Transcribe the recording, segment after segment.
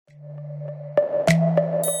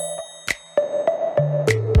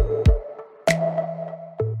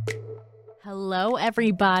Hello,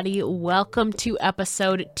 everybody. Welcome to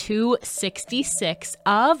episode 266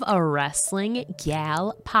 of a Wrestling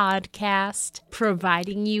Gal podcast,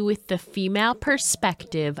 providing you with the female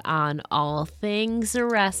perspective on all things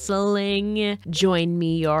wrestling. Join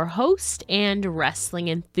me, your host and wrestling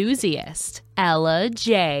enthusiast, Ella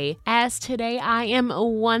J, as today I am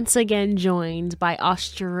once again joined by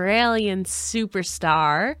Australian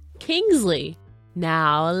superstar Kingsley.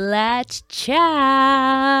 Now let's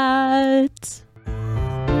chat.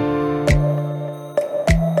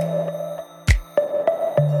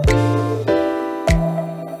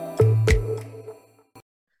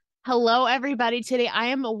 Hello, everybody. Today I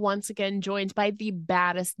am once again joined by the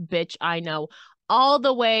baddest bitch I know, all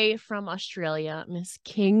the way from Australia, Miss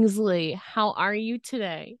Kingsley. How are you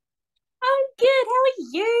today? I'm good. How are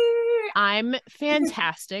you? I'm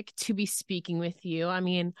fantastic to be speaking with you. I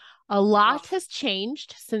mean, a lot has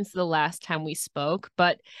changed since the last time we spoke,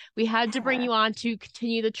 but we had to bring you on to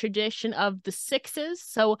continue the tradition of the sixes.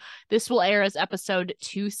 So this will air as episode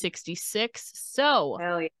 266. So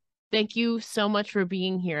Hell yeah. Thank you so much for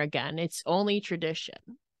being here again. It's only tradition.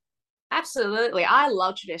 Absolutely. I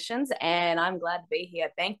love traditions and I'm glad to be here.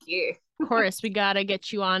 Thank you. Of course, we got to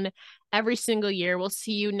get you on every single year. We'll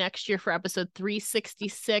see you next year for episode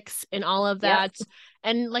 366 and all of that. Yep.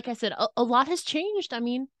 And like I said, a lot has changed. I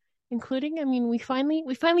mean, we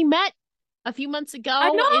finally met a few months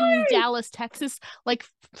ago in Dallas, Texas, like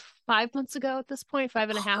 5 months ago at this point,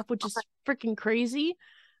 5.5, which is freaking crazy.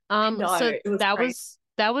 So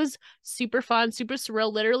that was super fun, super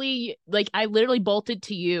surreal. Literally, I literally bolted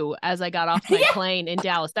to you as I got off my plane in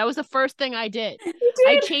Dallas. That was the first thing I did.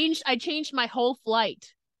 I changed my whole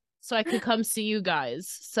flight so I could come see you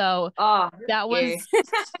guys. So that was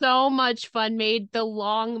so much fun. Made the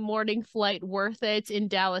long morning flight worth it in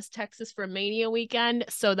Dallas, Texas for Mania weekend.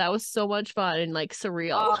 So that was so much fun and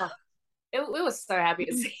surreal. We were so happy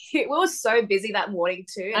to see you. We were so busy that morning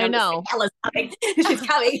too. And I know. Ella's coming. She's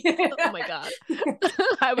coming. Oh my god.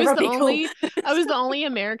 I was the only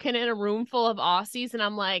American in a room full of Aussies, and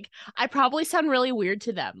I'm like, I probably sound really weird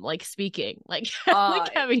to them, speaking,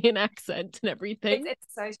 having an accent and everything.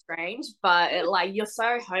 It's so strange, but you're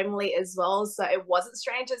so homely as well, so it wasn't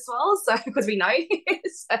strange as well. So because we know you,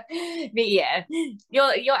 but yeah,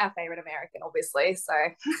 you're our favorite American, obviously. So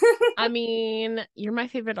I mean, you're my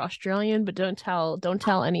favorite Australian. But don't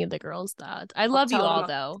tell any of the girls that. I love you all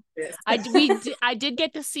though. I did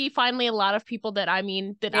get to see finally a lot of people that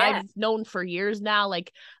I've known for years now,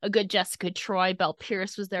 like a good Jessica Troy, Belle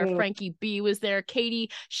Pierce was there, Frankie B was there,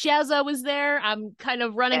 Katie Shazza was there. I'm kind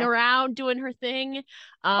of running around doing her thing.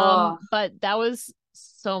 But that was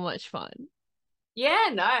so much fun. Yeah,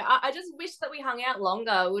 no, I just wish that we hung out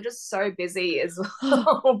longer. We're just so busy as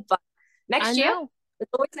well. But next year,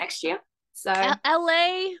 it's always next year. So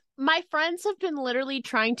LA, my friends have been literally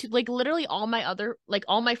trying to literally all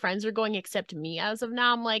my friends are going except me as of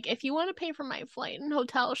now. I'm like, if you want to pay for my flight and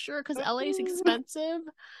hotel, sure, because LA is expensive.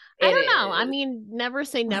 I don't know. I mean, never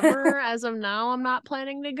say never. As of now, I'm not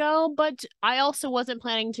planning to go, but I also wasn't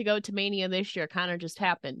planning to go to Mania this year. Kind of just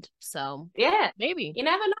happened. So yeah, maybe. You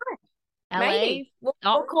never know. LA, maybe. We'll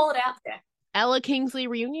call it out there. Ella Kingsley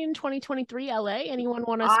reunion 2023 LA. Anyone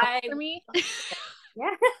want to sponsor me?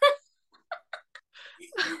 Yeah.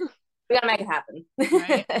 We gotta make it happen.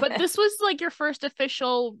 Right. But this was your first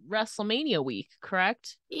official WrestleMania week,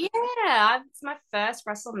 correct? Yeah, it's my first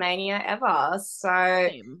WrestleMania ever. So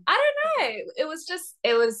Same. I don't know.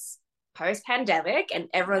 It was post-pandemic and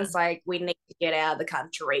everyone's like, we need to get out of the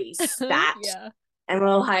country stat. And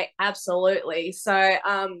we're like, absolutely. So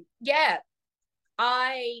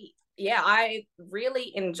I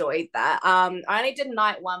really enjoyed that. I only did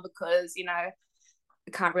night one because,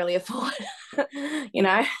 I can't really afford, 2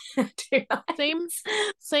 nights.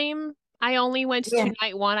 Same. I only went to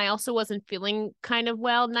night one. I also wasn't feeling kind of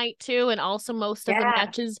well night two, and also most of the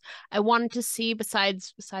matches I wanted to see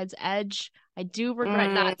besides Edge. I do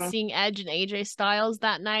regret not seeing Edge and AJ Styles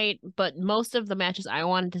that night, but most of the matches I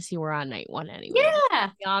wanted to see were on night one anyway. Yeah,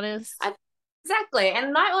 to be honest. Exactly.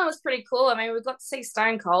 And night one was pretty cool. I mean, we got to see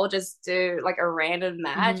Stone Cold just do a random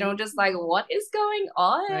match and we're just like, what is going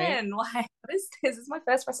on? Right. What is this? This is my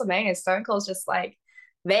first WrestleMania. Stone Cold's just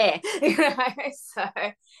there. So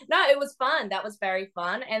no, it was fun. That was very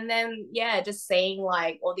fun. And then just seeing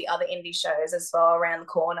all the other indie shows as well around the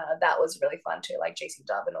corner. That was really fun too, like GC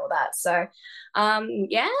Dub and all that. So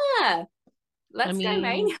let's go,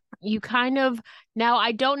 Mania. You kind of now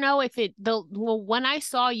I don't know if when I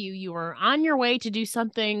saw you were on your way to do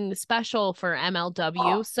something special for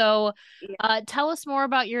MLW. So tell us more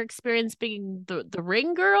about your experience being the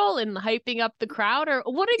ring girl and hyping up the crowd, or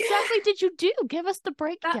what exactly did you do? Give us the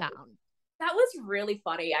breakdown. That was really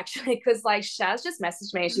funny actually, because like Shaz just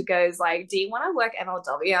messaged me and she goes like, "Do you want to work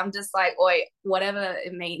MLW?" I'm just like, "Oi, whatever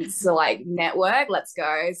it means to like network, let's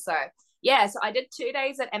go." So yeah, so I did 2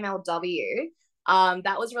 days at MLW.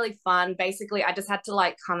 That was really fun. Basically, I just had to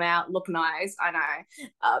like come out, look nice. I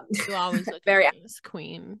know. You always look very nice,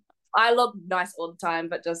 queen. I look nice all the time,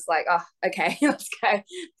 but just like, oh, okay, let's go.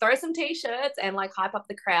 Throw some t-shirts and like hype up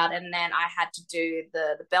the crowd. And then I had to do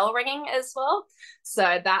the bell ringing as well. So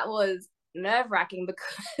that was nerve-wracking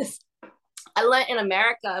because I learned in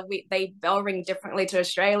America they bell ring differently to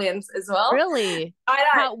Australians as well. Really? I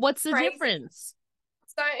know. What's the Crazy. difference?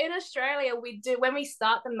 So in Australia, we do, when we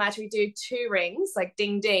start the match, we do 2 rings, like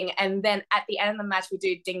ding ding, and then at the end of the match, we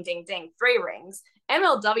do ding ding ding, 3 rings.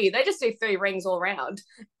 MLW, they just do 3 rings all round,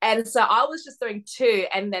 and so I was just doing 2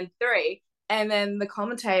 and then 3, and then the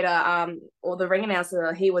commentator, or the ring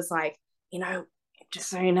announcer, he was like, you know, just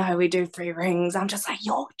so you know, we do 3 rings. I'm just like,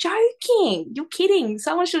 you're joking, you're kidding.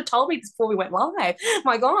 Someone should have told me this before we went live.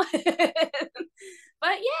 My God.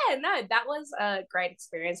 But yeah, no, that was a great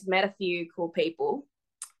experience. Met a few cool people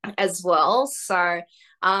as well. So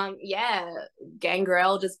yeah,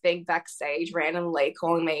 Gangrel just being backstage randomly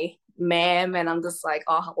calling me ma'am, and I'm just like,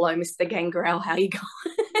 oh, hello, Mr. Gangrel, how you going?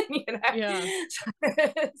 You know? Yeah.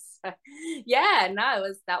 So, yeah, no,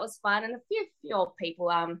 that was fun. And a few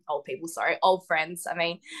old friends, I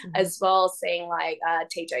mean, as well, seeing like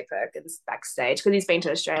TJ Perkins backstage because he's been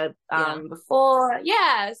to Australia before.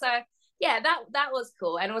 Yeah, so yeah, that was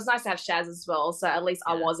cool. And it was nice to have Shaz as well. So at least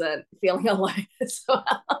I wasn't feeling alone as well.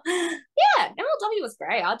 Yeah, MLW was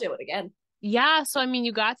great. I'll do it again. Yeah, so I mean,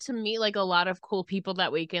 you got to meet like a lot of cool people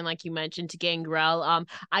that weekend, like you mentioned, to Gangrel.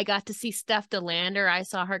 I got to see Steph DeLander. I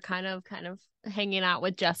saw her kind of hanging out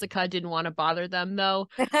with Jessica. Didn't want to bother them though,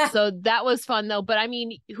 so that was fun though. But I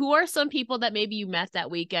mean, who are some people that maybe you met that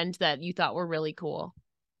weekend that you thought were really cool?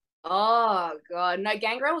 Oh God, no,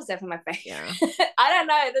 Gangrel was definitely my favorite. Yeah. I don't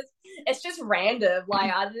know. It's just random.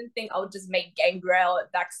 Like I didn't think I would just meet Gangrel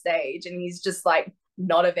at backstage, and he's just like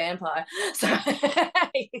not a vampire. So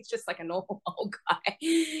he's just like a normal old guy,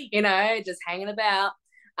 you know, just hanging about.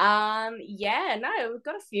 Yeah, no, we've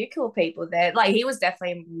got a few cool people there. Like he was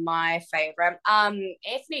definitely my favorite.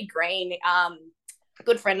 Anthony Green,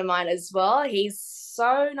 good friend of mine as well. He's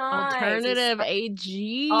so nice. Alternative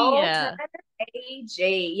AG. Alternative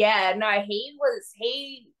AG. Yeah, no, he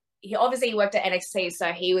obviously he worked at NXT,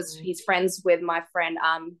 so he's friends with my friend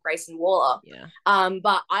Grayson Waller. Yeah.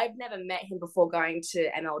 But I've never met him before going to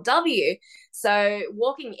MLW. So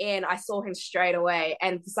walking in, I saw him straight away,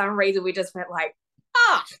 and for some reason we just went like,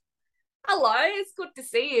 hello, it's good to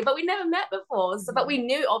see you. But we never met before, so but we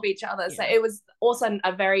knew of each other. Yeah. So it was also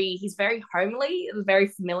he's very homely, very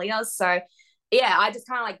familiar. So yeah, I just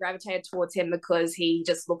kind of like gravitated towards him because he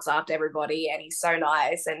just looks after everybody and he's so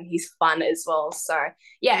nice and he's fun as well. So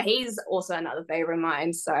yeah, he's also another favorite of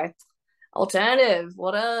mine. So Alternative,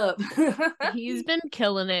 what up? He's been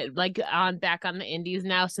killing it, like back on the indies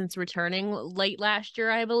now since returning late last year,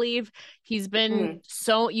 I believe. He's been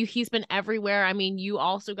he's been everywhere. I mean, you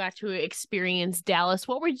also got to experience Dallas.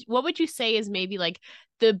 What would you say is maybe like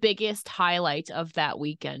the biggest highlight of that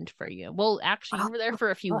weekend for you? Well, actually, you were there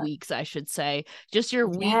for a few weeks, I should say. Just your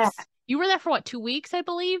weeks. You were there for what, 2 weeks, I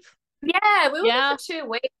believe? Yeah, we were there for 2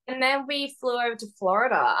 weeks, and then we flew over to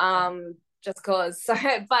Florida. Just cause. So,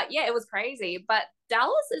 but yeah, it was crazy. But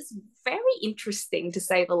Dallas is very interesting to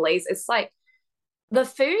say the least. It's like the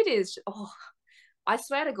food is, I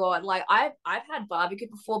swear to God, like I've had barbecue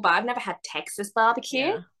before, but I've never had Texas barbecue.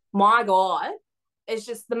 Yeah. My God. It's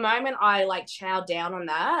just the moment I like chowed down on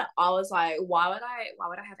that, I was like, why would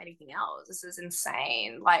I have anything else? This is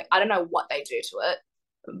insane. Like, I don't know what they do to it,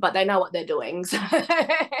 but they know what they're doing. So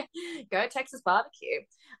go Texas barbecue.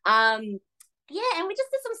 Yeah, and we just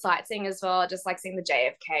did some sightseeing as well, just like seeing the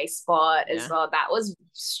JFK spot as well. That was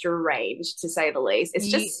strange to say the least. It's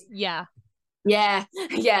just yeah.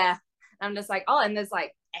 I'm just like, and there's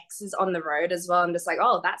like X's on the road as well. I'm just like,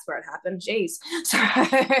 that's where it happened. Jeez. So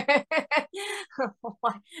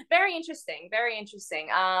very interesting, very interesting.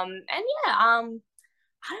 And yeah, I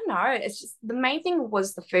don't know. It's just the main thing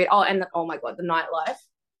was the food. Oh my God, the nightlife.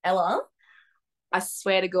 Ella, I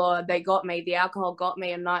swear to God, they got me. The alcohol got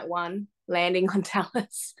me in night one. Landing on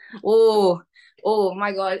Dallas. Oh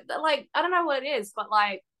my God. Like, I don't know what it is, but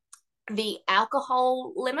like the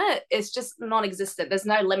alcohol limit is just non-existent. There's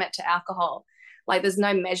no limit to alcohol. Like there's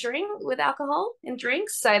no measuring with alcohol in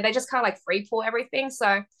drinks. So they just kind of like free pour everything.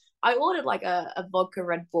 So I ordered like a vodka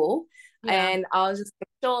Red Bull. Yeah. And I was just like,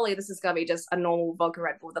 surely this is going to be just a normal vodka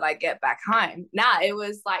Red Bull that I get back home. Nah, it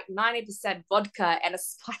was like 90% vodka and a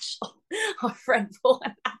splash of of Red Bull.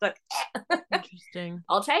 And I'm like, Interesting.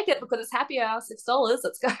 I'll take it because it's happy hour, $6.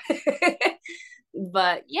 Let's go.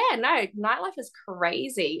 But yeah, no, nightlife is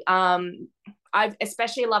crazy. I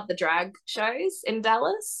especially love the drag shows in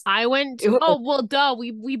Dallas. I went. Oh well, duh.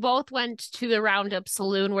 We both went to the Roundup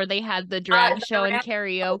Saloon where they had the drag show and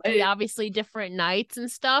karaoke. Obviously, different nights and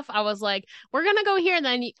stuff. I was like, we're gonna go here, and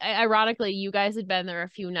then ironically, you guys had been there a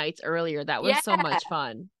few nights earlier. That was so much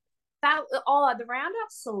fun. The Roundup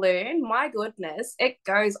Saloon, my goodness, it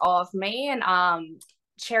goes off. Me and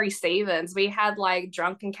Cherry Stevens, we had like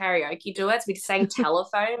drunken karaoke duets. We sang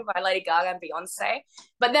Telephone by Lady Gaga and Beyonce.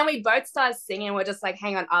 But then we both started singing. We're just like,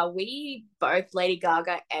 hang on, are we both Lady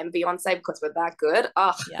Gaga and Beyonce because we're that good?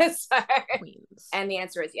 Oh, yes. Queens. And the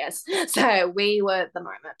answer is yes. So we were at the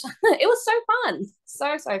moment. It was so fun.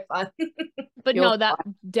 So fun. But no, that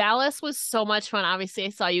Dallas was so much fun. Obviously, I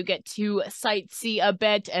saw you get to sightsee a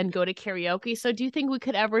bit and go to karaoke. So do you think we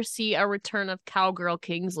could ever see a return of Cowgirl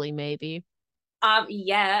Kingsley, maybe?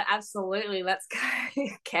 Yeah, absolutely. Let's go.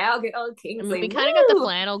 Cowgirl Kingsley. I mean, we kind of got the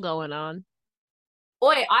flannel going on.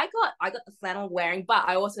 Boy, I got the flannel wearing, but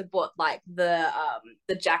I also bought like the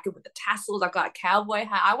jacket with the tassels. I got a cowboy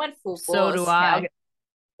hat. I went full force. So do I.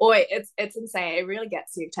 Boy, it's insane. It really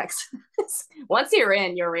gets you, Texas. Once you're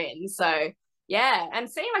in, you're in. So yeah, and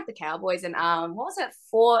seeing like the Cowboys and what was it?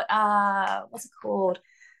 What's it called?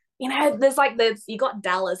 You know, there's you got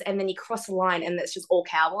Dallas and then you cross the line and it's just all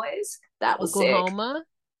Cowboys. That was Oklahoma? Sick.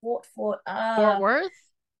 Fort Worth?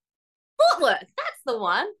 Fort Worth, that's the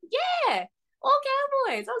one. Yeah. All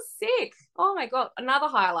Cowboys. That was sick. Oh my God. Another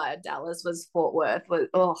highlight of Dallas was Fort Worth.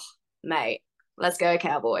 Oh, mate. Let's go,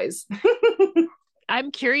 Cowboys.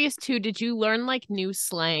 I'm curious too, did you learn like new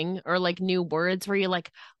slang or like new words where you're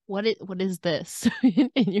like, what is this?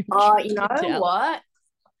 You know what?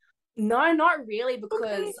 No, not really,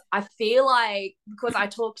 because I feel like because I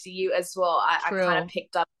talked to you as well, I kind of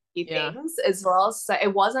picked up a few things as well. So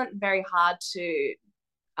it wasn't very hard to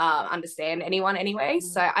understand anyone anyway.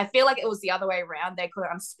 So I feel like it was the other way around. They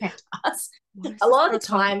couldn't understand us. A lot of the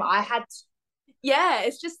time I had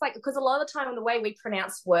it's just like because a lot of the time the way we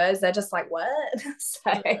pronounce words, they're just like, what?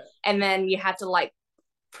 So and then you have to like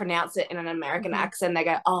pronounce it in an American accent. They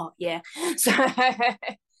go, oh yeah. So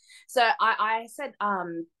I said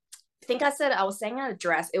I was saying an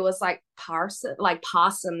address. It was like Parson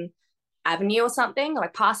Avenue or something,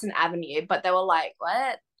 like Parson Avenue. But they were like,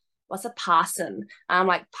 what? What's a parson? And I'm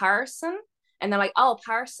like, Parson? And they're like, oh,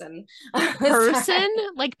 Parson. Person?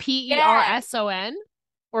 Like Person?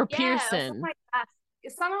 Or Pearson?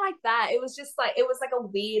 Something like that. It was just like, it was like a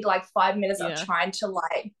weird, like 5 minutes of trying to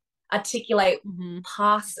like articulate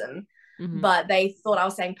parson. But they thought I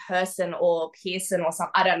was saying person or Pearson or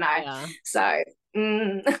something. I don't know. Yeah. So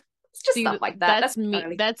it's just stuff like that.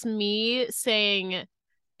 That's me saying,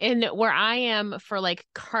 and where I am for like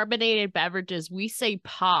carbonated beverages, we say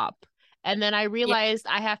pop. And then I realized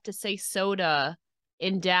I have to say soda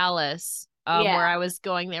in Dallas, where I was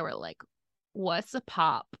going. They were like, what's a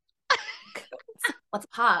pop? What's a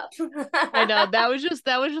pop? I know that was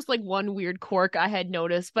just like one weird quirk I had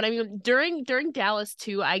noticed. But I mean, during Dallas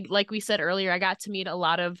too, I like we said earlier, I got to meet a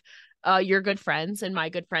lot of your good friends and my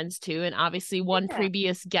good friends too, and obviously one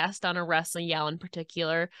previous guest on a wrestling gal in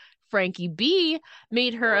particular, Frankie B,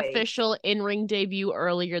 made her official in-ring debut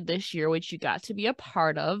earlier this year, which you got to be a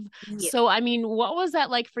part of. So I mean, what was that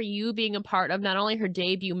like for you being a part of not only her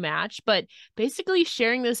debut match, but basically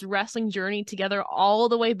sharing this wrestling journey together all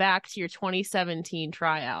the way back to your 2017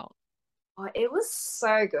 tryout? Oh, it was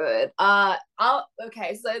so good.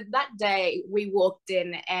 Okay, so that day we walked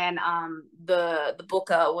in and the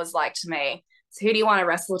booker was like to me, so who do you want to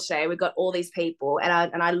wrestle today? We got all these people, and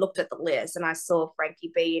I looked at the list and I saw Frankie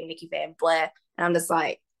B and Nikki Van Blair, and I'm just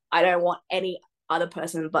like, I don't want any other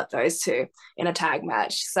person but those two in a tag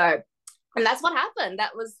match. So, and that's what happened.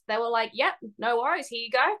 They were like, yep, no worries, here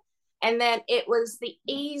you go. And then it was the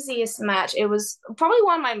easiest match. It was probably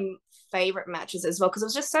one of my favorite matches as well because it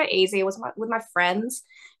was just so easy. It was with my friends,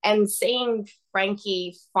 and seeing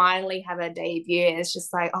Frankie finally have her debut, it's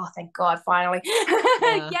just like, oh, thank God, finally.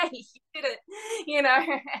 Yeah, she did it. You know,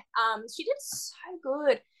 she did so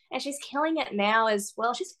good, and she's killing it now as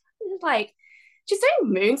well. She's doing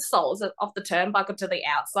moonsaults off the turnbuckle to the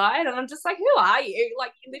outside, and I'm just like, who are you?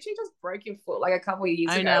 Like, you literally just broke your foot like a couple of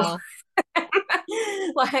years ago. Know.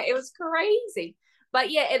 Like, it was crazy. But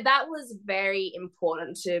yeah, that was very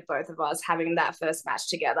important to both of us having that first match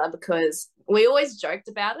together, because we always joked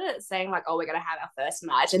about it, saying like, oh, we're going to have our first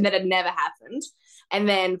match, and then it never happened. And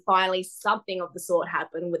then finally something of the sort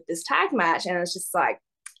happened with this tag match, and it's just like,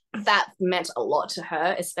 that meant a lot to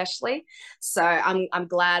her, especially. So I'm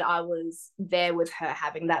glad I was there with her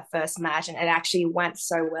having that first match, and it actually went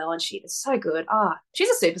so well, and she was so good. She's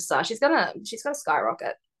a superstar. She's gonna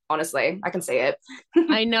skyrocket. Honestly, I can see it.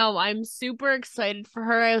 I know. I'm super excited for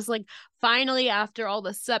her. I was like, finally, after all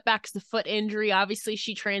the setbacks, the foot injury, obviously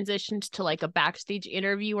she transitioned to like a backstage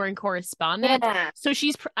interviewer and correspondent. Yeah. So I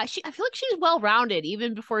feel like she's well rounded.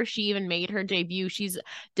 Even before she even made her debut, she's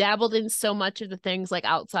dabbled in so much of the things like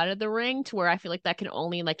outside of the ring to where I feel like that can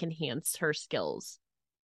only like enhance her skills.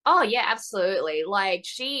 Oh yeah, absolutely. Like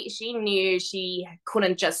she knew she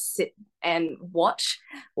couldn't just sit and watch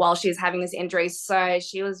while she was having this injury. So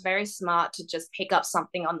she was very smart to just pick up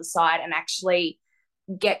something on the side and actually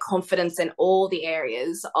get confidence in all the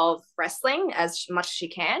areas of wrestling as much as she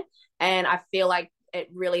can. And I feel like it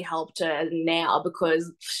really helped her now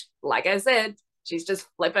because, like I said, she's just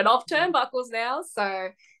flipping off turnbuckles now. So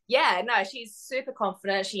yeah, no, she's super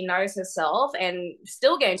confident. She knows herself and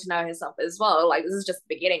still getting to know herself as well. Like this is just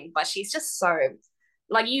the beginning, but she's just so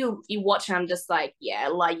like you watch her, I'm just like, yeah,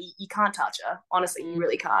 like you can't touch her. Honestly, you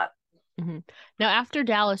really can't. Mm-hmm. Now, after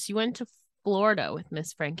Dallas, you went to Florida with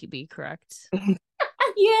Miss Frankie B, correct?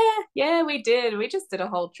 Yeah, we did. We just did a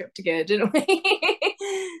whole trip together, didn't we?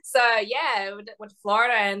 So yeah, we went to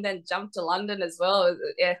Florida and then jumped to London as well.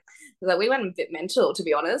 Yeah, like we went a bit mental, to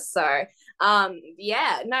be honest. So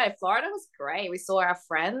yeah, no, Florida was great. We saw our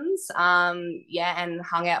friends, yeah, and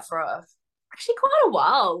hung out for actually quite a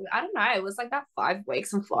while. I don't know, it was like about 5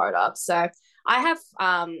 weeks in Florida. So I have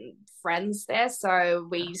friends there, so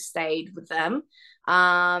we stayed with them.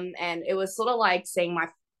 And it was sort of like seeing my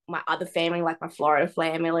other family, like my Florida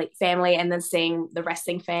family, and then seeing the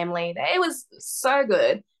wrestling family. It was so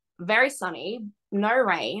good. Very sunny, no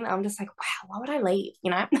rain. I'm just like, wow, why would I leave?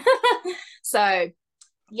 You know? So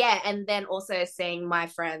yeah, and then also seeing my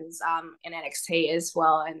friends in NXT as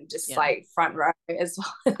well, and just like front row as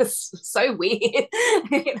well. It was so weird.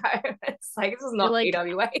 You know, it's like this is not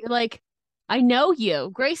PWA. You're like, I know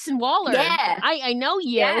you, Grayson Waller. Yeah. I know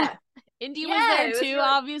you. Yeah. Indy was there too,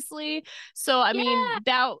 obviously. So I mean,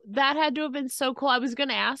 that had to have been so cool. I was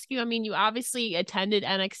gonna ask you, I mean, you obviously attended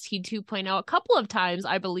NXT 2.0 a couple of times,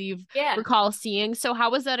 I believe, recall seeing. So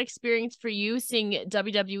how was that experience for you seeing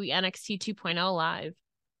WWE NXT 2.0 live?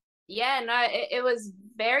 Yeah, no, it was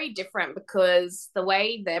very different because the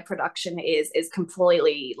way their production is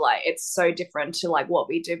completely like it's so different to like what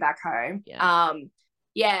we do back home.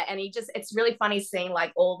 Yeah, and it's really funny seeing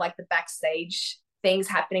like all like the backstage things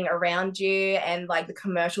happening around you and like the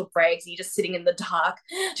commercial breaks. You're just sitting in the dark,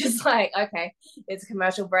 just like, okay, it's a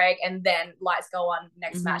commercial break, and then lights go on,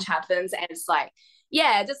 next match happens, and it's like,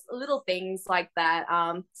 yeah, just little things like that.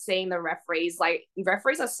 Seeing the referees, like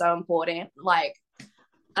referees are so important. Like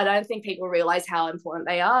I don't think people realize how important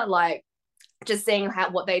they are. Like just seeing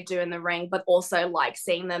what they do in the ring, but also like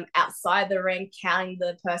seeing them outside the ring, counting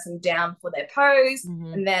the person down for their pose.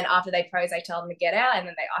 And then after they pose, they tell them to get out and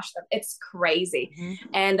then they usher them. It's crazy.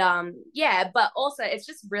 And yeah, but also it's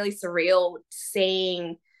just really surreal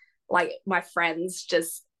seeing like my friends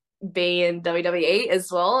just be in WWE as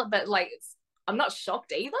well. But like, I'm not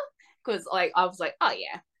shocked either because like I was like, oh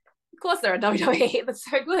yeah, of course they're in WWE. That's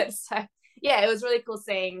so good. So yeah, it was really cool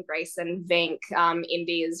seeing Grayson, Vink,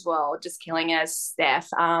 Indy as well, just killing as Steph.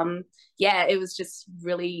 Yeah, it was just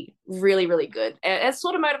really, really, really good. And it's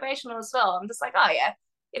sort of motivational as well. I'm just like, oh yeah,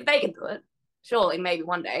 if they can do it, surely maybe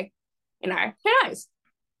one day, you know, who knows?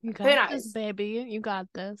 You got this, baby. You got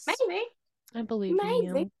this. Maybe. I believe in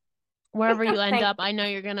you. Wherever you end up, I know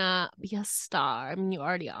you're gonna be a star. I mean, you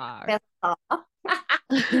already are.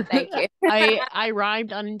 Thank you. I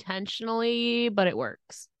rhymed unintentionally, but it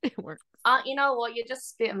works. It works. You know what? You're just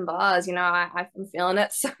spitting bars. You know, I've been feeling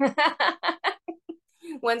it. So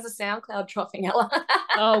when's the SoundCloud dropping, Ella?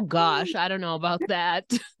 Oh gosh, I don't know about that.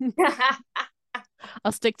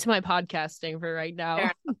 I'll stick to my podcasting for right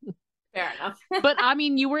now. Fair enough. But I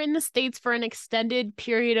mean, you were in the States for an extended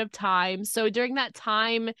period of time. So during that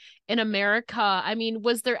time in America, I mean,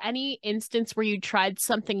 was there any instance where you tried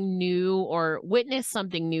something new or witnessed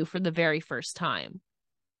something new for the very first time?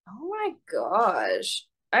 Oh my gosh.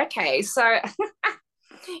 Okay, so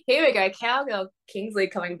here we go. Cowgirl Kingsley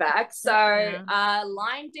coming back. So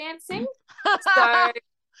line dancing. So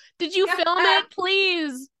did you film it,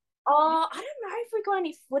 please? Oh, I don't know if we got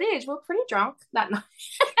any footage. We were pretty drunk that night.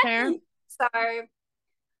 Fair. So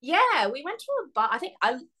yeah, we went to a bar. I think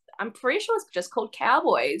I'm pretty sure it's just called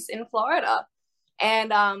Cowboys in Florida.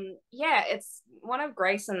 And yeah, it's one of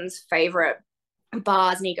Grayson's favorite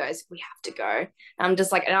bars, and he goes, we have to go. And I'm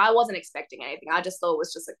just like, and I wasn't expecting anything. I just thought it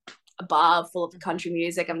was just like a bar full of country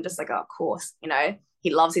music. I'm just like, oh, of course, you know, he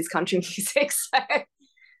loves his country music. So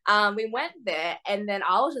We went there, and then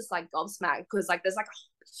I was just like gobsmacked because like there's like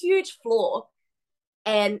a huge floor,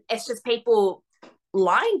 and it's just people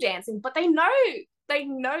line dancing, but they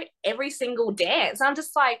know every single dance. I'm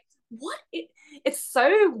just like, what? It's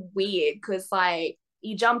so weird because like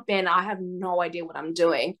you jump in, I have no idea what I'm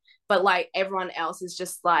doing, but like everyone else is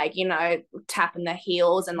just like, tapping their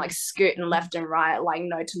heels and like scooting left and right, like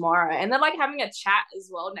no tomorrow. And they're like having a chat as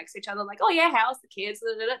well next to each other, like, oh yeah, how's the kids?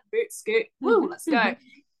 Boot, scoot, woo, let's go.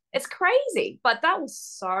 It's crazy, but that was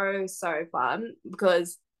so, so fun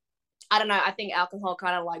because I don't know, I think alcohol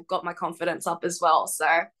kind of like got my confidence up as well. So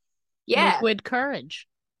yeah, Liquid courage.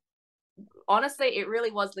 honestly, it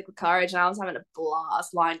really was liquid courage, and I was having a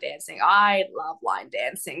blast line dancing. I love line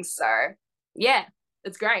dancing, so yeah,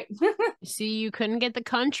 it's great. See, you couldn't get the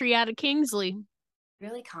country out of Kingsley.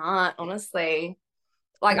 Really can't, honestly.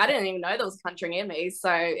 Like I didn't even know there was country in me,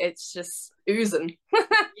 so it's just oozing.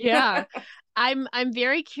 Yeah. I'm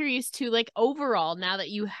very curious too, like overall, now that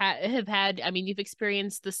you have had, I mean, you've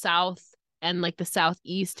experienced the South and like the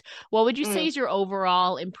Southeast, what would you say is your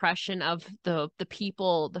overall impression of the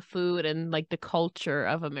people, the food, and like the culture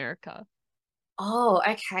of America? Oh,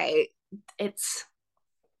 okay. It's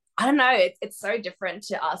I don't know. It's so different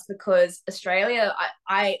to us because Australia,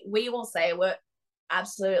 we will say we're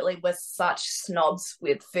such snobs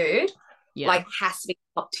with food. Yeah. Like has to be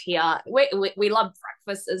top tier. We love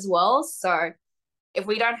breakfast as well. So if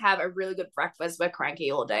we don't have a really good breakfast, we're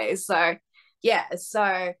cranky all day. So yeah.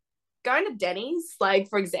 So going to Denny's, like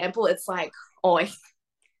for example, it's like, oh,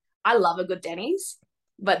 I love a good Denny's,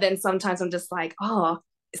 but then sometimes I'm just like, oh,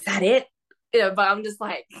 is that it? But I'm just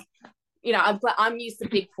like, I'm used to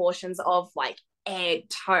big portions of like egg,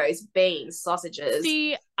 toast, beans, sausages.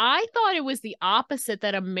 See, I thought it was the opposite,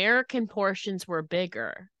 that American portions were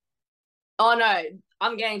bigger. Oh no,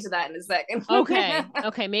 I'm getting to that in a second. Okay.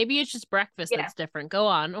 Okay. Maybe it's just breakfast Yeah. that's different. Go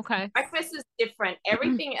on. Okay. Breakfast is different.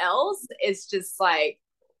 Everything else is just like,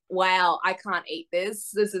 wow, I can't eat this.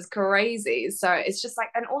 This is crazy. So it's just like,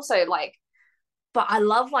 and also like, but I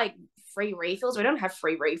love like free refills. We don't have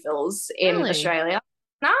free refills in Really? Australia.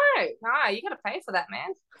 No, you gotta pay for that,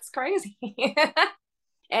 man. It's crazy.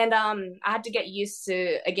 And I had to get used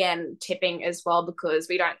to again tipping as well because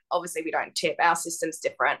we don't tip. Our system's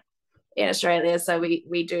different in Australia, so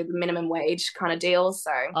we do the minimum wage kind of deal.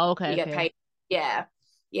 So Okay. you get paid. Yeah,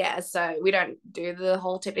 yeah. So we don't do the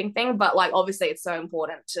whole tipping thing, but like obviously it's so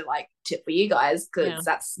important to like tip for you guys because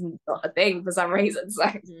that's not a thing for some reason. So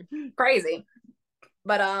crazy.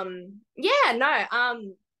 But yeah,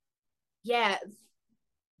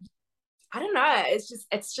 I don't know.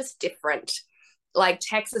 It's just different. Like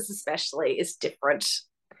Texas especially is different.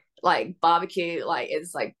 Like barbecue, like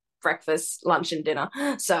it's like breakfast, lunch, and dinner.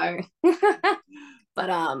 So but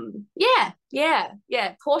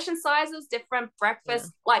yeah. Portion sizes different,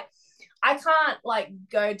 breakfast. Like I can't like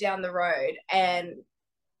go down the road and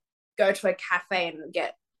go to a cafe and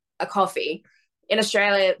get a coffee. In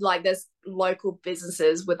Australia, like there's local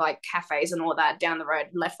businesses with like cafes and all that down the road,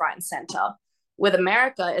 left, right, and center. With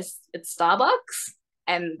America, it's Starbucks,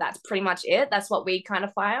 and that's pretty much it. That's what we kind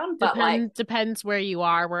of found. But like depends where you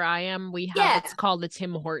are. Where I am, we have it's called the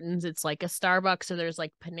Tim Hortons. It's like a Starbucks, or there's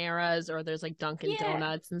like Panera's, or there's like Dunkin'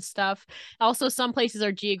 Donuts and stuff. Also, some places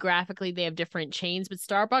are geographically they have different chains, but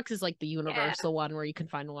Starbucks is like the universal one where you can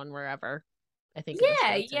find one wherever. I think.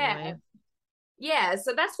 Anyway. Yeah,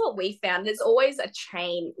 so that's what we found. There's always a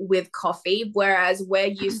chain with coffee, whereas we're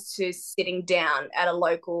used to sitting down at a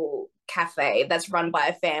local cafe that's run by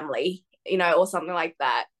a family, or something like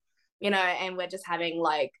that, and we're just having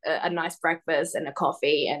like a nice breakfast and a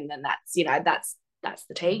coffee, and then that's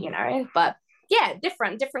the tea, But yeah,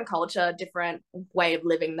 different culture, different way of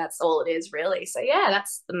living. That's all it is, really. So yeah,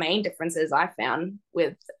 that's the main differences I found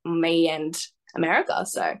with me and America.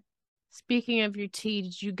 So. Speaking of your tea,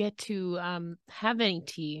 did you get to have any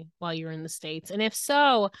tea while you were in the States? And if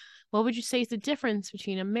so, what would you say is the difference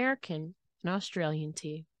between American and Australian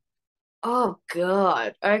tea? Oh,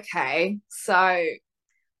 God. Okay. So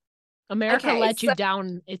America let you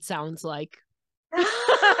down, it sounds like.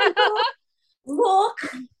 Look.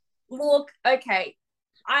 Okay.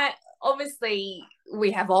 Obviously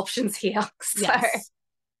we have options here. So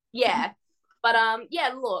yeah. But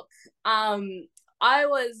look. I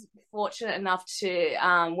was fortunate enough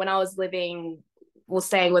to when I was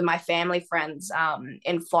staying with my family friends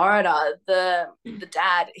in Florida, the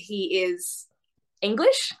dad, he is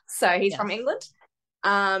English, so he's from England.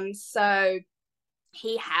 So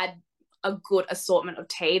he had a good assortment of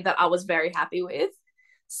tea that I was very happy with.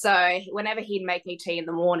 So whenever he'd make me tea in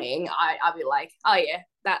the morning, I'd be like, oh yeah,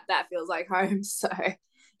 that feels like home. So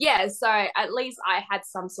yeah, so at least I had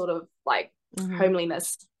some sort of like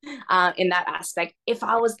homeliness in that aspect. If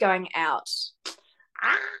I was going out,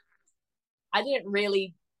 I didn't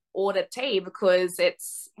really order tea because it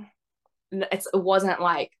wasn't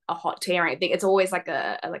like a hot tea or anything. It's always like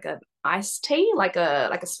a iced tea, like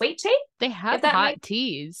a sweet tea. They have hot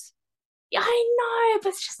teas. Yeah, I know, but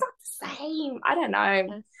it's just not the same. I don't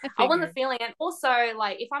know. I wasn't feeling it. Also,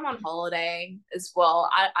 like if I'm on holiday as well,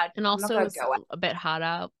 and I'm also not it's go out. a bit hot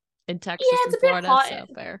out in Texas it's and Florida, a bit hot.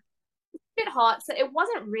 So fair. It's a bit hot, so it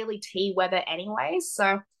wasn't really tea weather anyway.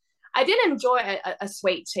 So I did enjoy a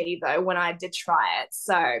sweet tea though when I did try it.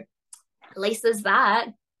 So at least there's that.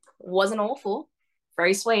 Wasn't awful.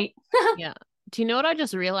 Very sweet. Yeah. Do you know what I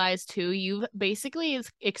just realized too? You've basically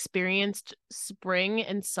experienced spring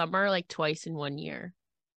and summer like twice in 1 year.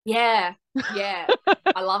 Yeah.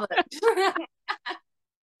 I love it.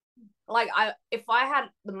 Like if I had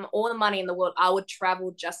all the money in the world, I would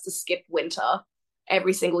travel just to skip winter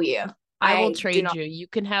every single year. I will trade you. You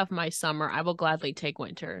can have my summer. I will gladly take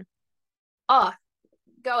winter. Oh,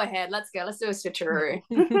 go ahead. Let's go. Let's do a switcheroo.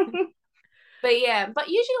 But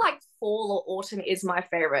usually like fall or autumn is my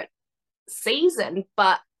favorite season,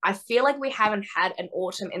 but I feel like we haven't had an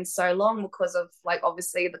autumn in so long because of like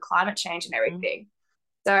obviously the climate change and everything.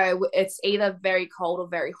 So it's either very cold or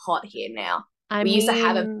very hot here now. We used to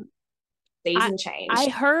have a season change. I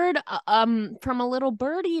heard from a little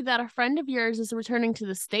birdie that a friend of yours is returning to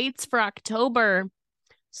the States for October.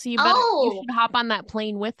 So you should hop on that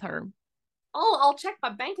plane with her. Oh, I'll check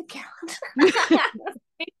my bank account.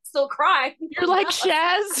 Still crying. You're like,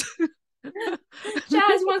 Shaz. Shaz,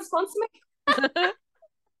 you want to sponsor me?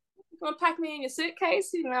 You want to pack me in your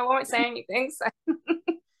suitcase? You know, I won't say anything. So.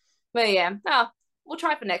 But yeah, we'll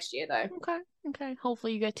try for next year though. Okay.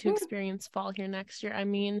 Hopefully you get to experience fall here next year. I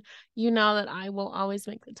mean, you know that I will always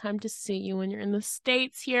make the time to see you when you're in the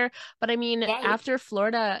States here. But I mean, after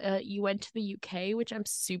Florida, you went to the UK, which I'm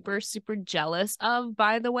super, super jealous of,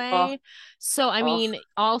 by the way. So, I mean,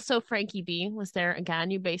 also Frankie B was there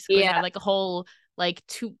again. You basically had like a whole like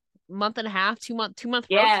 2 month and a half, 2 month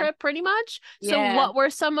road trip pretty much. So what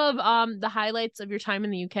were some of the highlights of your time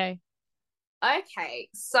in the UK? Okay,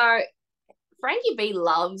 so Frankie B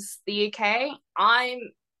loves the UK. I'm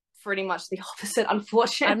pretty much the opposite,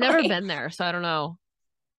 unfortunately. I've never been there, so I don't know.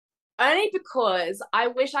 Only because I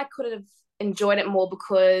wish I could have enjoyed it more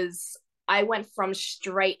because I went from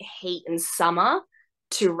straight heat and summer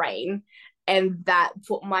to rain, and that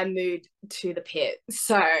put my mood to the pit.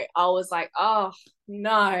 So I was like, oh,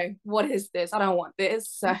 no, what is this? I don't want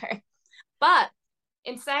this. So, but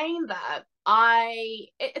in saying that,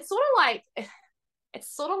 it's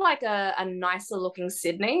sort of like a nicer looking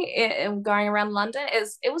Sydney going around London.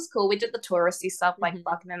 It was cool. We did the touristy stuff like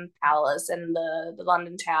Buckingham Palace and the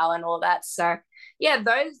London Tower and all that. So yeah,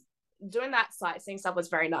 doing that sightseeing stuff was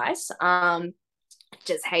very nice.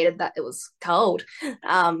 Just hated that it was cold.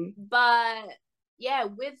 But yeah,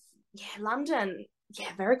 London,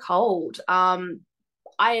 very cold.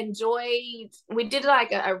 I enjoyed, we did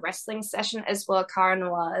like a wrestling session as well. Cara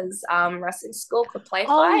Noir's wrestling school could play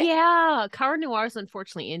fight. Oh yeah, Cara Noir is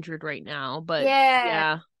unfortunately injured right now, but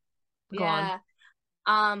go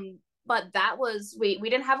on. But that was we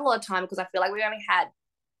didn't have a lot of time because I feel like we only had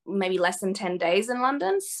maybe less than 10 days in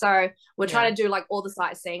London, so we're trying to do like all the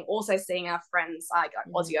sightseeing, also seeing our friends like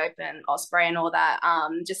Aussie Open, Osprey and all that,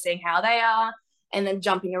 just seeing how they are. And then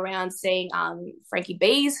jumping around, seeing Frankie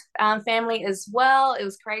B's family as well. It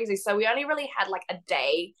was crazy. So we only really had like a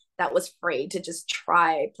day that was free to just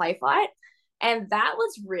try play fight. And that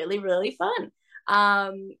was really, really fun.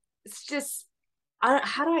 It's just,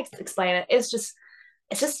 how do I explain it? It's just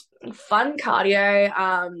fun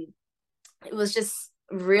cardio. It was just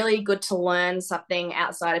really good to learn something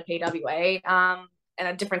outside of PWA and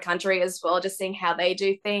a different country as well, just seeing how they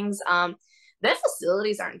do things. Their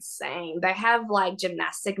facilities are insane. They have like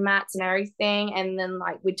gymnastic mats and everything. And then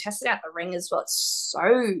like we tested out the ring as well. It's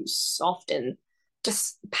so soft and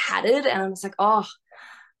just padded. And I was like, oh,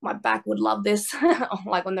 my back would love this.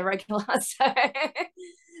 Like on the regular. So,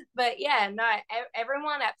 but yeah, no,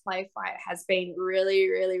 everyone at Play Fight has been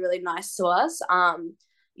really, really, really nice to us.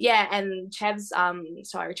 Yeah, and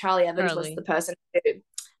Charlie Evans was the person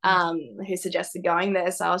who suggested going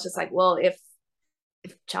there. So I was just like, well, if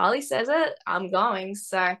Charlie says it, I'm going.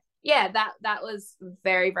 So yeah, that was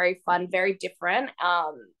very, very fun, very different.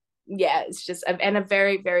 Yeah, it's just a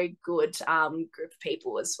very, very good group of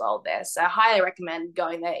people as well there. So I highly recommend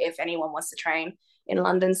going there if anyone wants to train in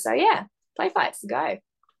London. So yeah, Play Fight's the go.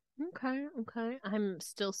 Okay. I'm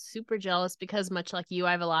still super jealous because much like you,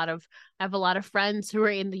 I have a lot of friends who are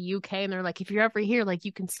in the UK and they're like, if you're ever here, like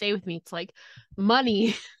you can stay with me. It's like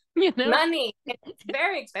money. You know? Money. It's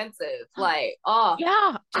very expensive. Like, oh,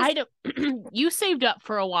 Yeah, just I don't. You saved up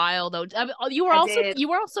for a while though. I mean, I did. you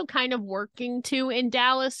were also kind of working too in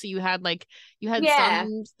Dallas, so you had Yeah,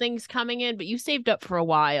 some things coming in, but you saved up for a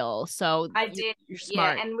while, so I did. you're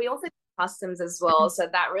Yeah, smart. and we also did customs as well, so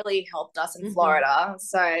that really helped us in Hmm. Florida.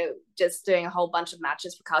 So just doing a whole bunch of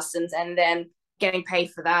matches for customs and then getting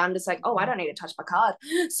paid for that. I'm just like, oh, I don't need to touch my card.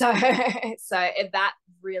 So that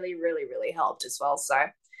really, really, really helped as well. So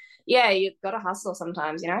yeah, you got to hustle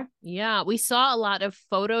sometimes, you know? Yeah, we saw a lot of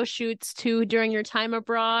photo shoots too during your time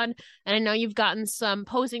abroad, and I know you've gotten some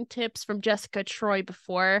posing tips from Jessica Troy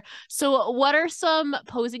before. So, what are some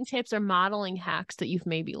posing tips or modeling hacks that you've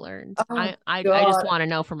maybe learned? Oh I just God. want to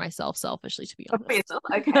know for myself, selfishly, to be honest.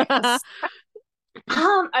 Okay.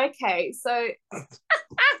 Okay. So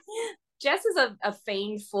Jess is a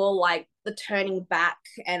fiend for like the turning back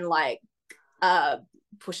and like uh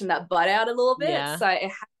pushing that butt out a little bit. Yeah. So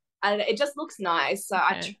it just looks nice. So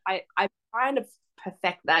Okay. I trying to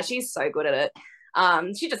perfect that. She's so good at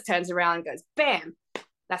it. She just turns around and goes, bam,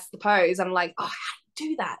 that's the pose. I'm like, oh, how do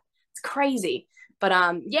you do that? It's crazy. But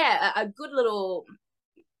yeah, a good little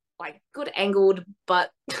like good angled,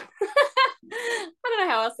 but I don't know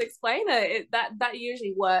how else to explain it. That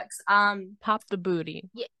usually works. Pop the booty.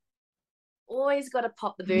 Yeah, always got to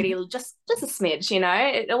pop the booty, just a smidge, you know.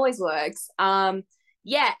 It always works.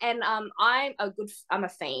 Yeah, and I'm a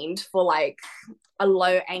fiend for like a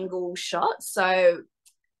low angle shot. So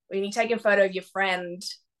when you take a photo of your friend,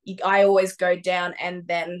 I always go down and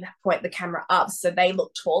then point the camera up so they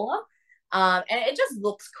look taller. And it just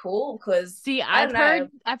looks cool because See, I don't know.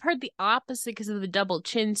 I've heard the opposite because of the double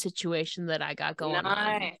chin situation that I got No. going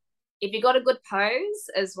on. If you got a good pose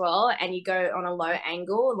as well and you go on a low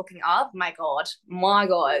angle looking up, my God,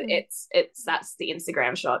 Hmm. it's that's the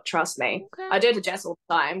Instagram shot. Trust me. Okay. I do it to Jess all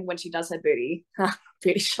the time when she does her booty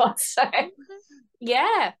shots. So Okay.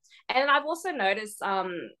 yeah. And I've also noticed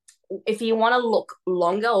if you want to look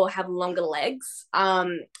longer or have longer legs,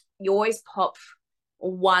 you always pop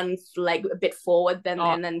one leg a bit forward then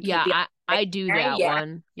Oh, and then keep yeah, the I do other. that Yeah.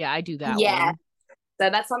 one. Yeah, I do that Yeah. one. So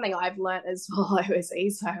that's something I've learned as well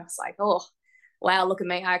overseas. So I was like, oh, wow, look at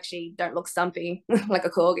me. I actually don't look stumpy like a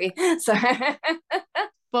corgi. So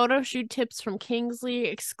Photo shoot tips from Kingsley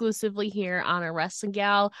exclusively here on a Wrestling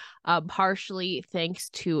Gal, partially thanks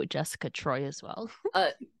to Jessica Troy as well. uh,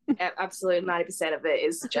 absolutely 90% of it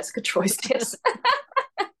is Jessica Troy's tips.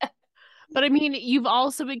 But I mean, you've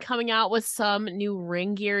also been coming out with some new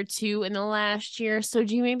ring gear too in the last year. So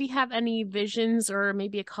do you maybe have any visions or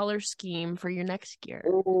maybe a color scheme for your next gear?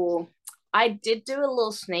 Oh, I did do a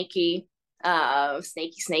little sneaky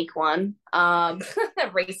sneak one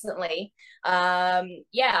recently. Yeah,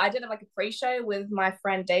 I did like a pre-show with my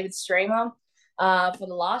friend David Streamer for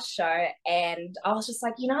the last show, and I was just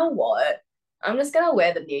like, you know what, I'm just gonna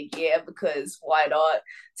wear the new gear because why not?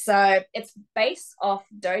 So it's based off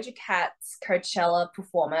Doja Cat's Coachella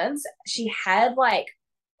performance. She had a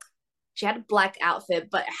black outfit,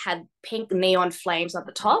 but had pink neon flames on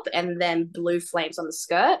the top and then blue flames on the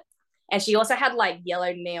skirt. And she also had like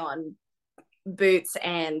yellow neon boots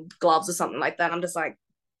and gloves or something like that. I'm just like,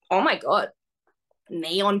 oh my God,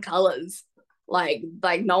 neon colors. Like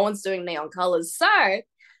no one's doing neon colors. So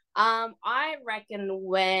I reckon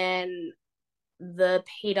when the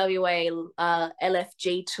PWA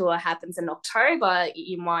LFG tour happens in October,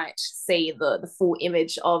 you might see the full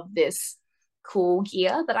image of this cool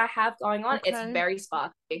gear that I have going on. It's Okay. very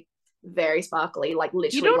sparkly, like You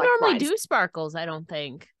literally don't like normally rhinestones. do sparkles, I don't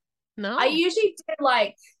think. I No. usually do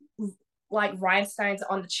like rhinestones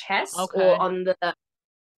on the chest Okay. or on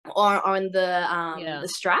Yeah. the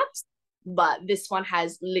straps. But this one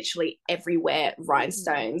has literally everywhere Ooh.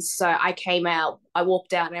 rhinestones. So I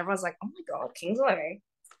walked out, and everyone's like, "Oh my God, Kingsley!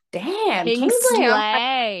 Damn, Kingsley!"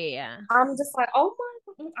 Kingsley. I'm just like, "Oh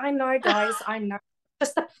my, I know, guys, I know."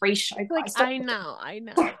 Just a pre-show, Like, guys. I know, I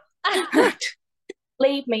know.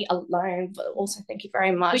 Leave me alone. But also, thank you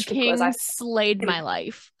very The much because king slayed my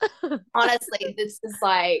life. honestly, this is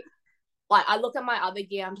like I look at my other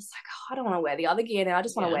gear, I'm just like, oh, I don't want to wear the other gear now. I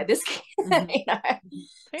just want to Yeah. wear this gear, Hmm. you know.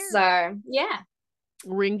 Fair. So yeah,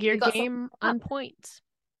 Ring gear we got some. game on point.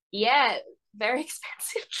 Yeah, very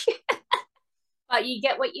expensive, but you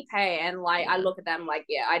get what you pay, and like I Yeah. look at them like,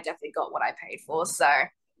 yeah, I definitely got what I paid for. So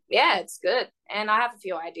yeah, it's good, and I have a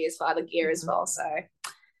few ideas for other gear as Mhm. well. So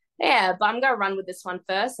yeah, but I'm gonna run with this one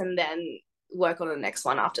first, and then work on the next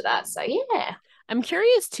one after that. So yeah. I'm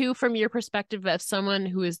curious too, from your perspective as someone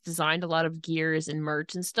who has designed a lot of gears and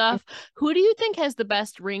merch and stuff, who do you think has the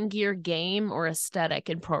best ring gear game or aesthetic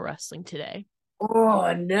in pro wrestling today? Oh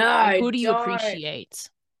Like, no, who do you appreciate?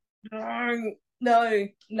 don't.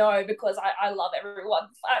 No, because I love everyone.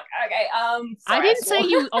 Fuck. Okay. I Sorry, I didn't say swore.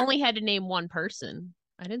 you only had to name one person.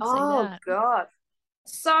 I didn't say Oh that. God.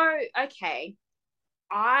 So okay,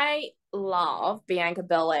 I love Bianca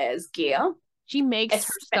Belair's gear. She makes her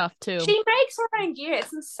Espe- stuff too. she makes her own gear.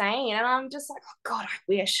 It's insane. And I'm just like, oh God, I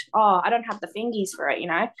wish. Oh, I don't have the fingies for it, you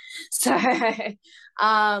know? So yeah,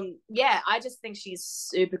 I just think she's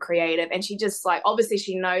super creative. And she just like obviously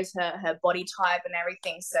she knows her body type and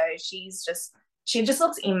everything. So she just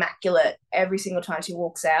looks immaculate every single time she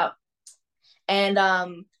walks out. And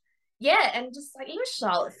yeah, and just like even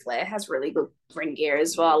Charlotte Flair has really good ring gear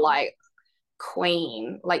as well. Like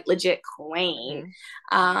queen, like legit queen.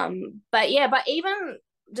 But yeah, but even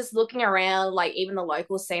just looking around, like even the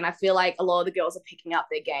local scene, I feel like a lot of the girls are picking up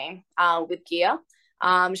their game with gear.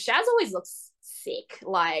 Shaz always looks sick.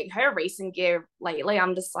 Like her recent gear lately,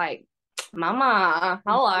 I'm just like, Mama,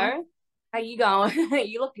 hello. How you going?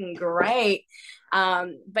 You looking great.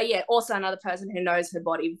 But yeah, also another person who knows her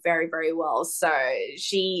body very, very well. So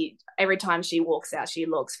she every time she walks out, she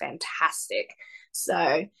looks fantastic.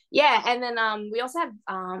 So yeah, and then we also have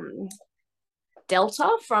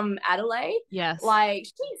Delta from Adelaide. Yes. Like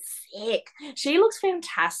she's sick. She looks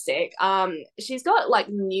fantastic. She's got like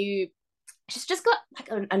she's just got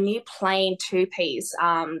like a new plain two-piece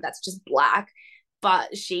that's just black,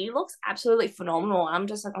 but she looks absolutely phenomenal. I'm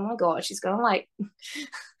just like, oh my God, she's gonna like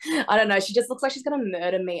I don't know, she just looks like she's gonna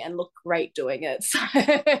murder me and look great doing it. So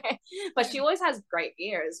but she always has great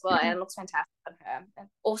gear as well and looks fantastic on her. And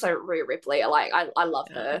also Rhea Ripley, like I love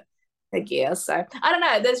her gear. So I don't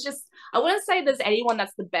know, there's just I wouldn't say there's anyone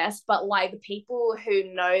that's the best, but like the people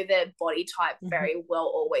who know their body type very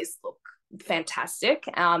well always look fantastic.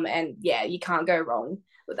 And yeah, you can't go wrong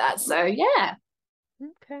with that. So yeah.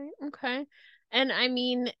 Okay. And I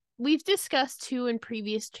mean, we've discussed too in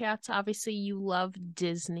previous chats, obviously you love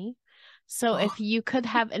Disney. So if you could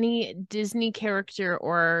have any Disney character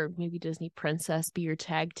or maybe Disney princess be your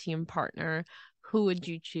tag team partner, who would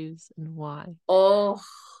you choose and why? Oh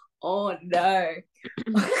no.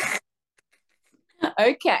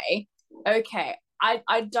 Okay.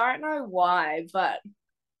 I don't know why, but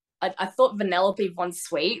I thought Vanellope Von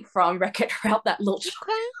Sweet from Wreck-It Ralph, that little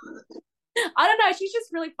I don't know, she's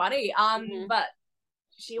just really funny. But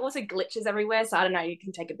she also glitches everywhere, so I don't know, you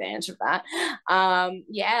can take advantage of that.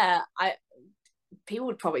 Yeah, people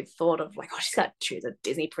would probably thought of like, oh, she's got to choose a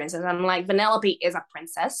Disney princess. I'm like, Vanellope is a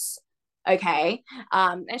princess, okay,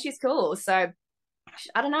 and she's cool. So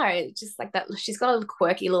I don't know, just like that. She's got a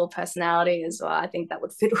quirky little personality as well. I think that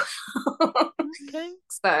would fit well. Okay.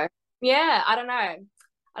 So yeah, I don't know.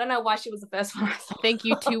 I don't know why she was the first one I thought. I think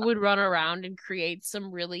you two would run around and create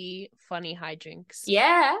some really funny hijinks.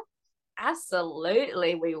 Yeah,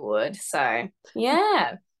 absolutely we would. So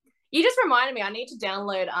yeah. You just reminded me I need to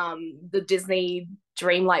download the Disney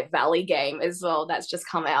Dreamlight Valley game as well. That's just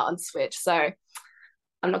come out on Switch. So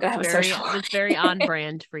I'm not gonna have a social life. It's very on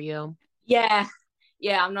brand for you. Yeah.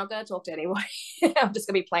 I'm not gonna talk to anybody. I'm just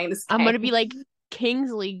gonna be playing this game. I'm gonna be like,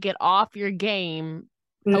 Kingsley, get off your game.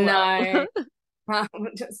 Hello? No. I'm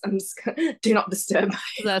just do not disturb me.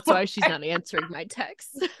 That's why she's not answering my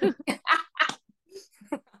texts.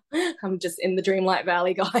 I'm just in the Dreamlight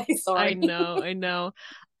Valley, guys. Sorry. I know.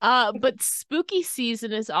 But spooky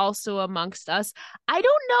season is also amongst us. I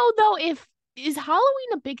don't know though is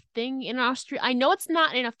Halloween a big thing in Australia? I know it's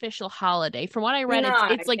not an official holiday. From what I read,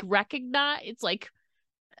 it's like recognized. It's like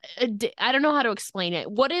I don't know how to explain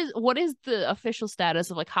it. What is the official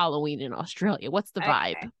status of like Halloween in Australia? What's the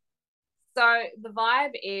vibe? So the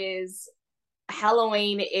vibe is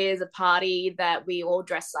Halloween is a party that we all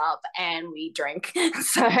dress up and we drink.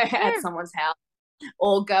 So at someone's house.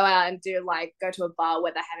 Or go out and go to a bar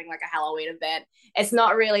where they're having like a Halloween event. It's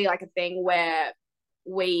not really like a thing where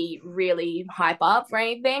we really hype up or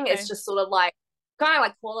anything. Okay. It's just sort of like kind of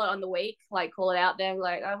like call it on the week, like call it out there,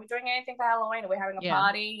 like, are we doing anything for Halloween? Are we having a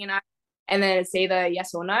party? You know? And then it's either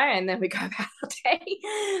yes or no, and then we go about our day.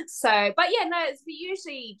 So, but yeah, no, we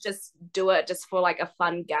usually just do it just for like a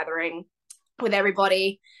fun gathering with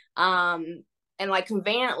everybody. And like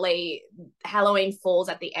conveniently, Halloween falls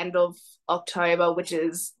at the end of October, which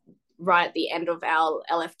is right at the end of our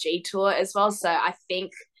LFG tour as well. So I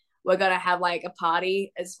think we're going to have like a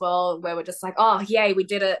party as well where we're just like, oh, yay, we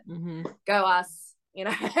did it. Go us, you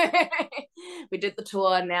know. We did the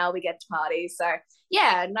tour and now we get to party. So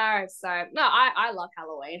yeah, no. So no, I love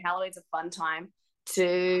Halloween. Halloween's a fun time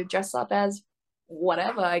to dress up as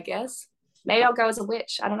whatever, I guess. Maybe I'll go as a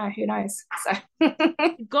witch. I don't know. Who knows? So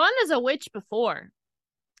gone as a witch before.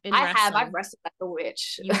 I've wrestled as a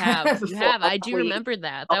witch. You have. You have. I do remember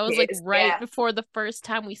that. That was like right before the first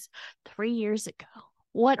time 3 years ago.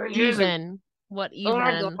 What even? What Oh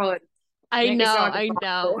my even? God. I You make me know, sound I like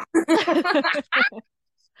know. a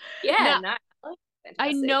Yeah, Now, no.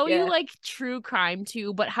 I Fantastic. know you Yeah. like true crime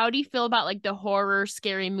too, but how do you feel about like the horror,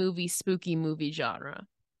 scary movie, spooky movie genre?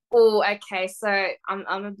 Oh, okay. So I'm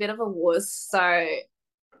a bit of a wuss. So I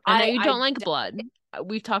know you I don't like blood.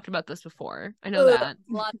 We've talked about this before. I know ugh, that.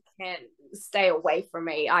 blood can stay away from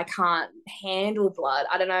me. I can't handle blood.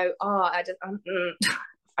 I don't know. Oh,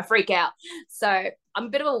 I freak out. So I'm a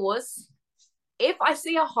bit of a wuss. If I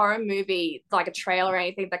see a horror movie, like a trailer or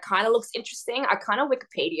anything that kind of looks interesting, I kind of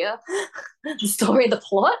Wikipedia the story, the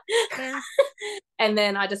plot, Fair. and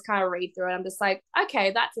then I just kind of read through it. I'm just like, okay,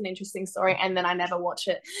 that's an interesting story, and then I never watch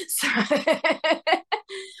it. So,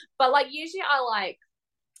 but like usually I like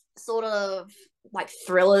sort of like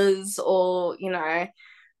thrillers or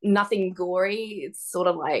nothing gory. It's sort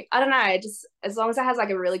of like I don't know, just as long as it has like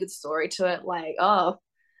a really good story to it, like oh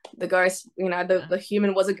the ghost, the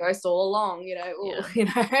human was a ghost all along,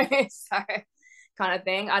 Yeah. so kind of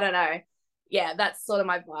thing. I don't know. Yeah, that's sort of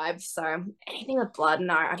my vibe. So anything with blood,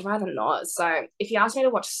 no, I'd rather not. So if you ask me to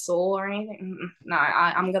watch Saw or anything, no,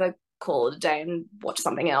 I'm gonna call it a day and watch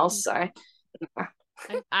something else. So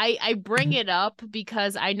I bring it up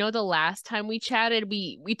because I know the last time we chatted,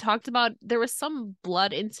 we talked about there was some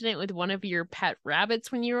blood incident with one of your pet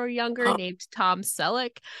rabbits when you were younger named Tom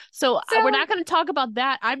Selleck. So we're not going to talk about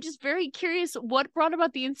that. I'm just very curious what brought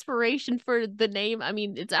about the inspiration for the name. I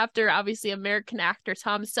mean, it's after obviously American actor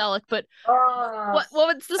Tom Selleck, but what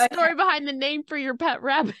was the story behind the name for your pet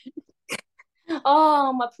rabbit?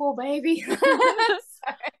 Oh, my poor baby. So,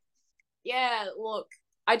 yeah, look,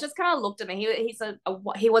 I just kind of looked at him.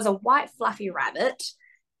 He was a white fluffy rabbit,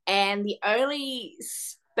 and the only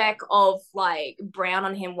speck of like brown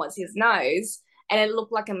on him was his nose, and it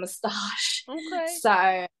looked like a mustache. Okay. So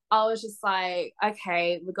I was just like,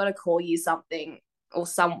 okay, we got to call you something or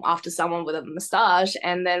after someone with a mustache.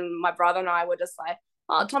 And then my brother and I were just like,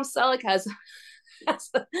 oh, Tom Selleck has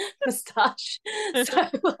a mustache. So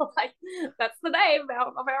we're like, that's the name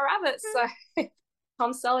of our rabbit. So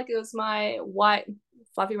Tom Selleck was my white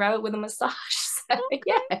fluffy rabbit with a mustache. So Okay.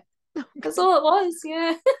 yeah, that's all it was.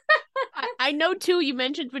 Yeah. I know too. You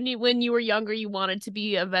mentioned when you were younger, you wanted to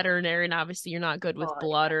be a veterinarian. Obviously, you're not good with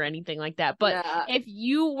blood or anything like that. But if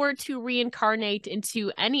you were to reincarnate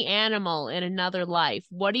into any animal in another life,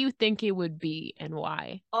 what do you think it would be and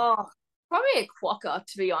why? Oh, probably a quokka,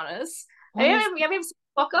 to be honest. Have you ever seen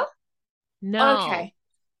a quokka? No. Okay.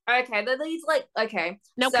 Okay. These like okay.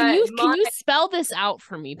 Now, So can you spell this out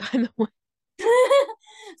for me, by the way?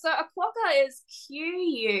 So a quokka is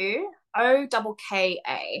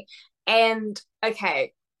Quokka. And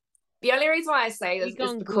okay, the only reason why I say this is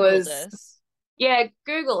Google because this. yeah,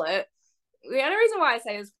 Google it. The only reason why I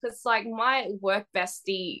say this is because like my work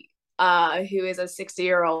bestie, who is a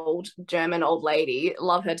 60-year-old German old lady,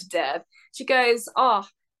 love her to death. She goes, oh,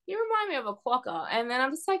 you remind me of a quokka. And then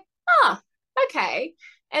I'm just like, ah, okay.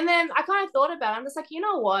 And then I kind of thought about it. I'm just like, you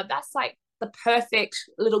know what? That's like the perfect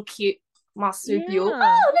little cute marsupial.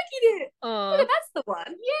 Yeah. Oh, look at it. Look at that's the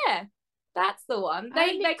one. Yeah. That's the one.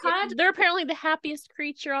 They kind of they're apparently the happiest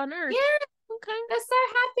creature on earth. yeah. Okay. They're so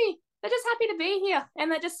happy. They're just happy to be here, and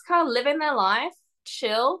they're just kind of living their life,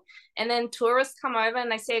 chill. And then tourists come over and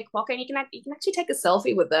they see a quokka, and you can actually take a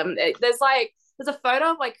selfie with them. There's a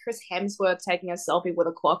photo of like Chris Hemsworth taking a selfie with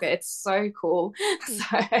a quokka. It's so cool.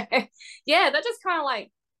 So yeah, they're just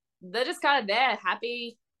kind of there,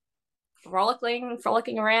 happy,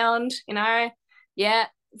 frolicking around. Yeah.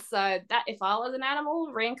 So that if I was an animal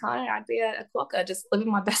reincarnated, I'd be a quokka, just living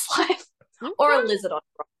my best life, or a lizard on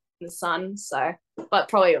in the sun. So, but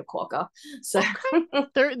probably a quokka. So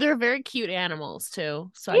they're very cute animals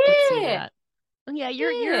too. So I could see that. Yeah,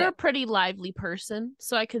 you're a pretty lively person,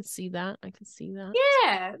 so I could see that.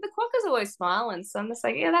 Yeah, the quokka's always smiling, so I'm just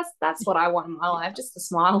like, yeah, that's what I want in my life, just to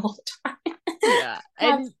smile all the time. Yeah,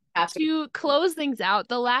 and to close things out,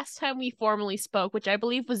 the last time we formally spoke, which I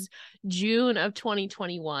believe was June of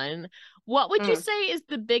 2021, what would you say is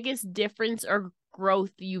the biggest difference or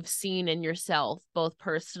growth you've seen in yourself, both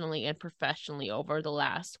personally and professionally, over the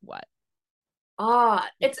last what? Oh,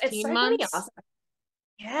 it's so funny.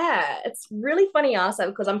 Yeah, it's really funny also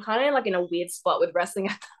because I'm kind of like in a weird spot with wrestling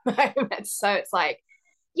at the moment. So it's like,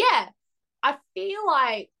 yeah, I feel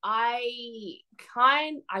like I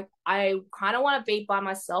kind of want to be by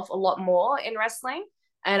myself a lot more in wrestling.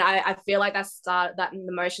 And I feel like that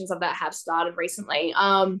the motions of that have started recently.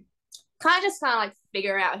 Kind of like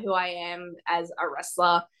figure out who I am as a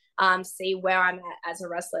wrestler, see where I'm at as a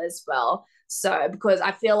wrestler as well. So because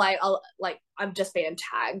I feel like I've just been in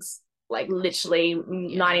tags like literally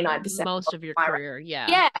 99% most of your career. Yeah.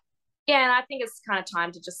 Yeah. Yeah. And I think it's kind of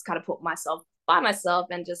time to just kind of put myself by myself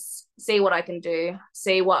and just see what I can do,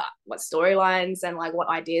 see what storylines and like what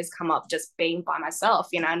ideas come up just being by myself,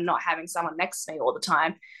 you know, not having someone next to me all the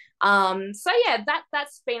time. So yeah,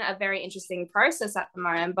 that's been a very interesting process at the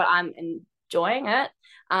moment, but I'm enjoying it,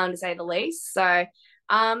 to say the least. So,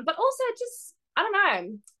 but also just I don't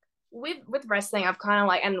know, with wrestling, I've kind of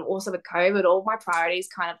like, and also with COVID, all my priorities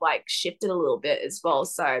kind of like shifted a little bit as well.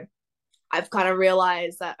 So I've kind of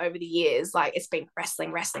realized that over the years, like it's been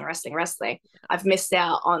wrestling, wrestling, wrestling, wrestling. I've missed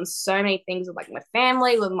out on so many things with like my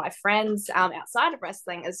family, with my friends, outside of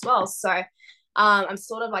wrestling as well. So I'm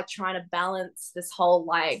sort of like trying to balance this whole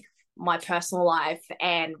like my personal life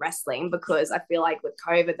and wrestling, because I feel like with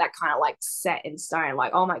COVID that kind of like set in stone,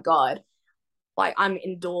 like, oh my God, like I'm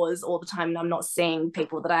indoors all the time and I'm not seeing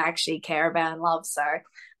people that I actually care about and love. So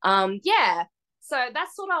yeah, so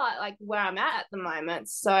that's sort of like where I'm at the moment.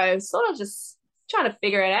 So sort of just trying to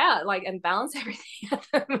figure it out, like, and balance everything at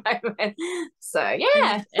the moment. So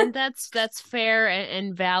yeah. And that's fair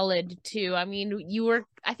and valid too. I mean,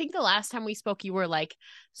 I think the last time we spoke you were like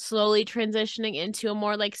slowly transitioning into a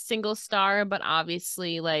more like single star, but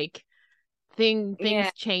obviously like things Yeah.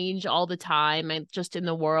 change all the time and just in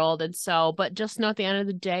the world. And so, but just know at the end of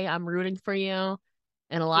the day, I'm rooting for you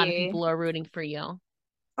and a lot of You. people are rooting for you.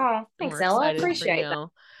 Oh, And thanks, we're Ella. I excited for appreciate that. you.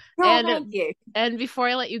 Oh, thank And you. and before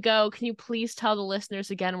I let you go, can you please tell the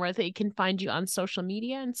listeners again where they can find you on social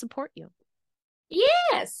media and support you?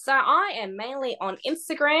 Yes, so I am mainly on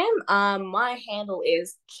Instagram. My handle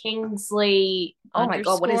is Kingsley. Oh my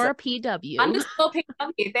God, what is it? Underscore PW. Underscore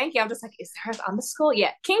PW. Thank you. I'm just like, is there an underscore?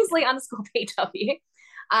 Yeah, Kingsley underscore PW.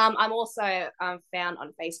 I'm also found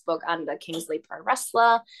on Facebook under Kingsley Pro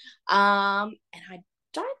Wrestler. And I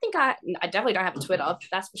definitely don't have a Twitter,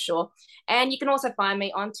 that's for sure. And you can also find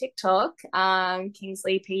me on TikTok,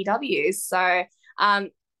 Kingsley PW. So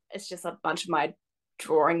it's just a bunch of my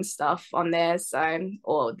drawing stuff on there. So,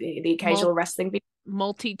 or the occasional wrestling video.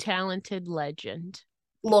 Multi-talented legend.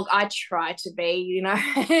 Look, I try to be, you know,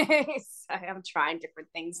 so I'm trying different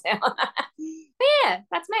things now. But yeah,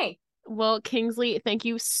 that's me. Well, Kingsley, thank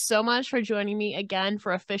you so much for joining me again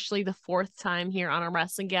for officially the fourth time here on a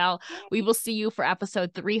Wrestling Gal. We will see you for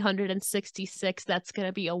episode 366. That's going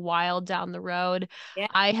to be a while down the road. Yeah.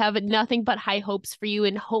 I have nothing but high hopes for you,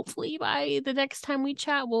 and hopefully by the next time we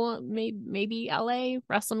chat, we'll maybe LA,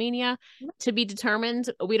 WrestleMania, to be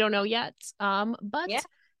determined. We don't know yet. But Yeah.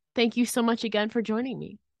 thank you so much again for joining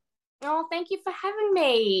me. Oh, thank you for having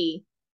me.